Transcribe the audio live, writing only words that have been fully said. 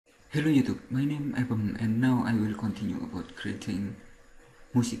Hello YouTube, my name is Abam and now I will continue about creating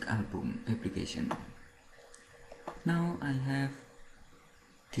music album application. Now I have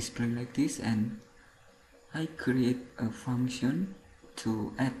display like this and I create a function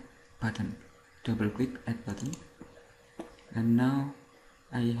to add button. Double click add button and now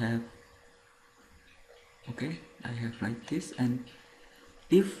I have like this, and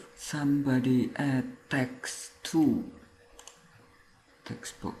if somebody add text to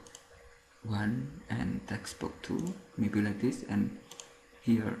textbook 1 and textbook 2, maybe like this, and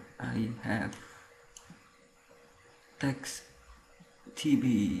here I have text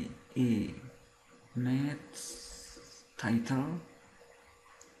TBA net title,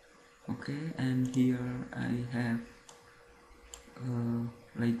 okay, and here I have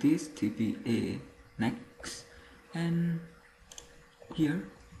like this TBA next, and here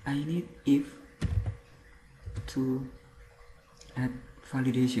I need if to add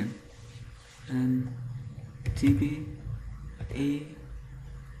validation, and TBA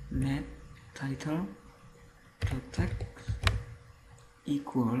net title dot text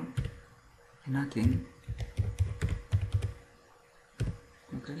equal nothing,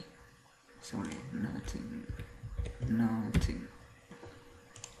 okay, sorry, nothing,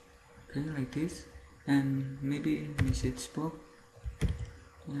 okay, like this, and maybe message box,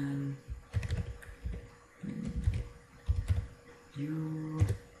 and you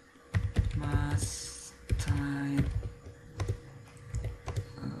must type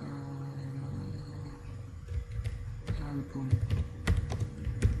album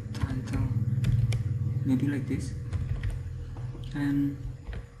title, maybe like this, and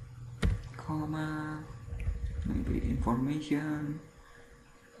comma, maybe information,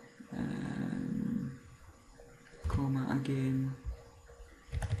 and comma again,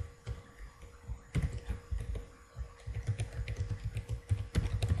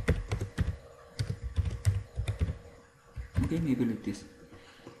 okay, maybe like this,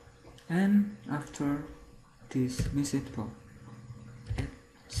 and after this message box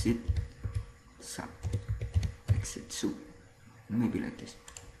exit sub, maybe like this.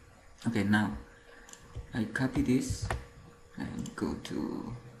 Okay, now I copy this and go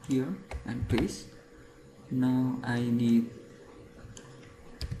to here and paste. Now I need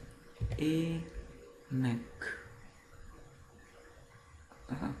a neck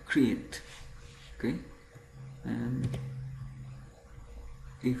create, okay, and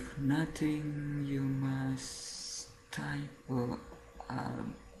if nothing, you must type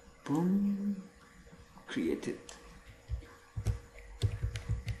album created,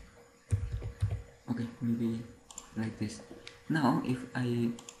 okay, maybe like this. Now if I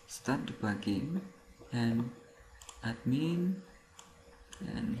start the plugin and admin,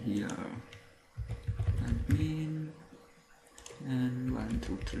 and here admin, and 1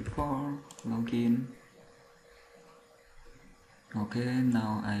 2 3 4 login, okay,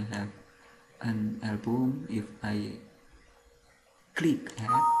 now I have an album. If I click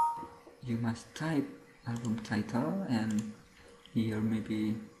add, you must type album title, and here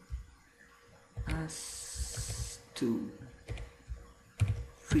maybe as to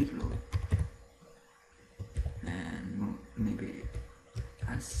freeload, and maybe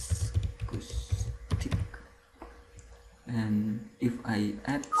as acoustic, and if I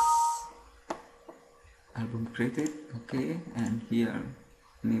add album created, okay, and here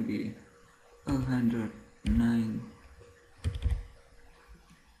maybe 109,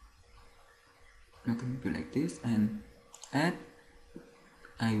 okay, maybe like this, and add,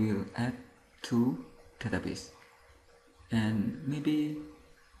 I will add to database, and maybe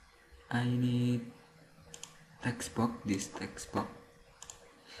I need text box, this text box,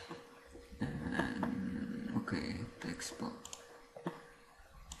 and okay, text box,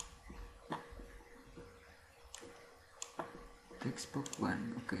 text box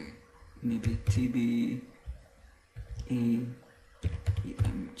 1, okay, maybe TBA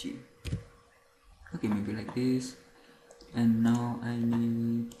EMG, okay, maybe like this, and now I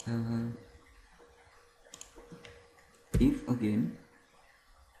need if again,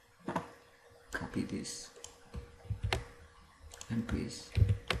 copy this and paste,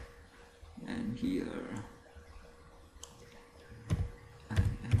 and here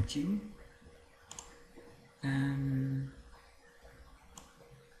IMG, and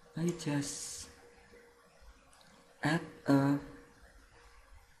I just add a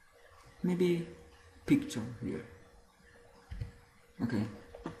maybe picture here, okay.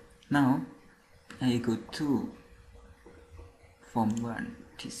 Now I go to form 1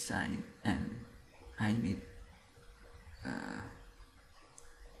 design, and I need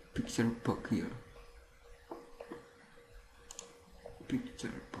picture box here,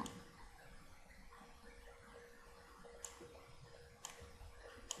 picture box,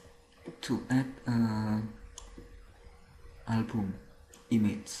 to add a album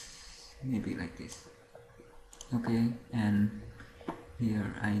image, maybe like this. Okay, and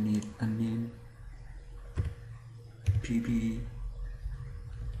here I need a name, PBAEMG,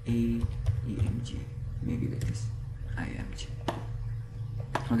 maybe like this, IMG.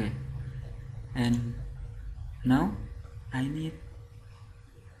 Okay, and now I need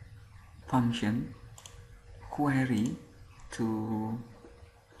function query to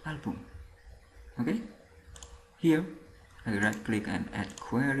album. Okay, here I right click and add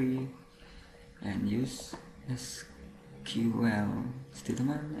query and use SQL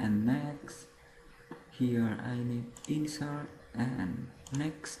statement, and next here I need insert, and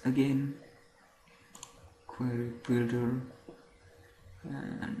next again query builder,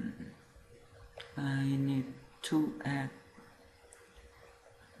 and I need to add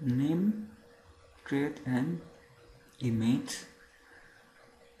name, create an image,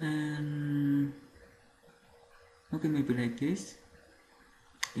 and okay, maybe like this,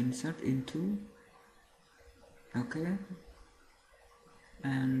 insert into, okay,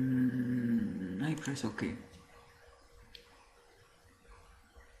 and I press OK.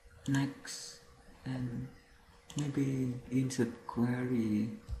 Next, and maybe insert query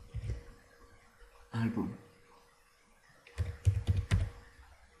album,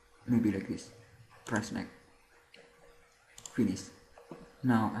 maybe like this, press next, finish.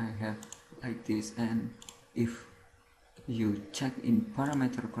 Now I have like this, and if you check in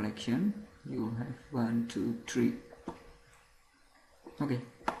parameter collection, you have 1, 2, 3. Okay,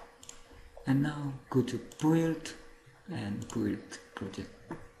 and now go to build and build project.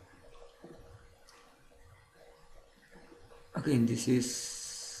 Okay, this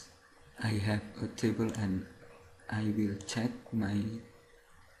is, I have a table, and I will check my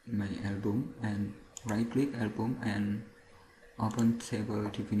album, and right click album and open table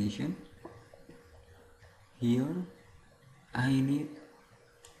definition. Here I need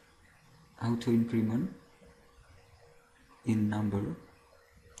auto increment in number.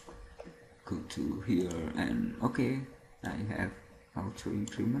 Go to here, and okay, I have auto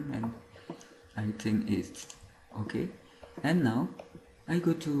increment, and I think it's okay. And now I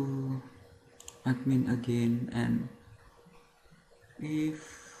go to admin again, and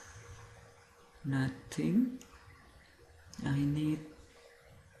if nothing, I need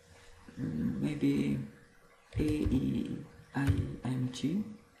maybe IMG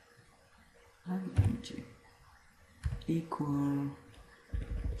equal,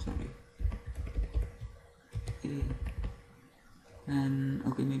 sorry, and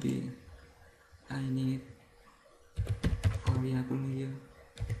okay, maybe I need variable here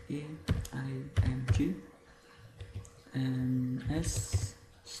IMG, and s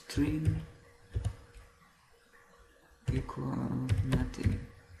string equal nothing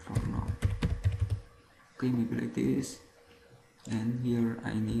for now. Okay, maybe like this. And here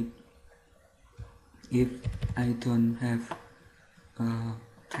I need, if I don't have a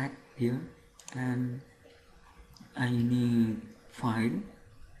tag here, and I need file,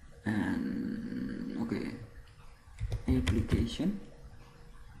 and okay, application,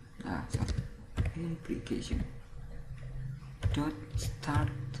 application dot start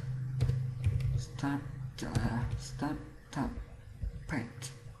tab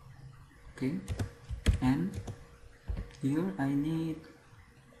path. Okay, and here I need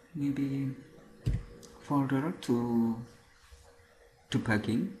maybe folder to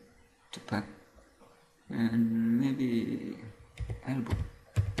debugging, debug, and maybe album.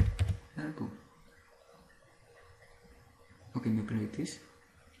 Okay, maybe like this,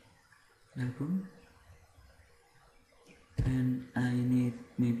 album, and I need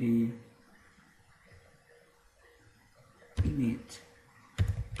maybe image,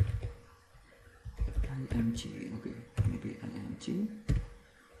 IMG. Okay, maybe IMG,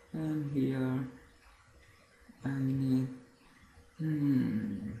 and here I need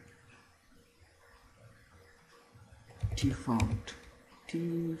default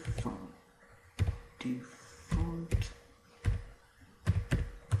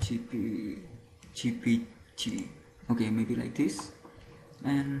GPG. Okay, maybe like this,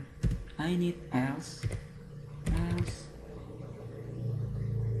 and I need else.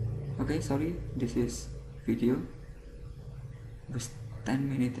 Okay, sorry, this is video was 10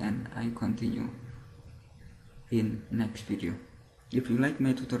 minutes, and I continue in next video. If you like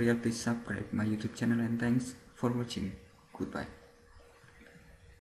my tutorial, please subscribe my YouTube channel, and thanks for watching. Goodbye.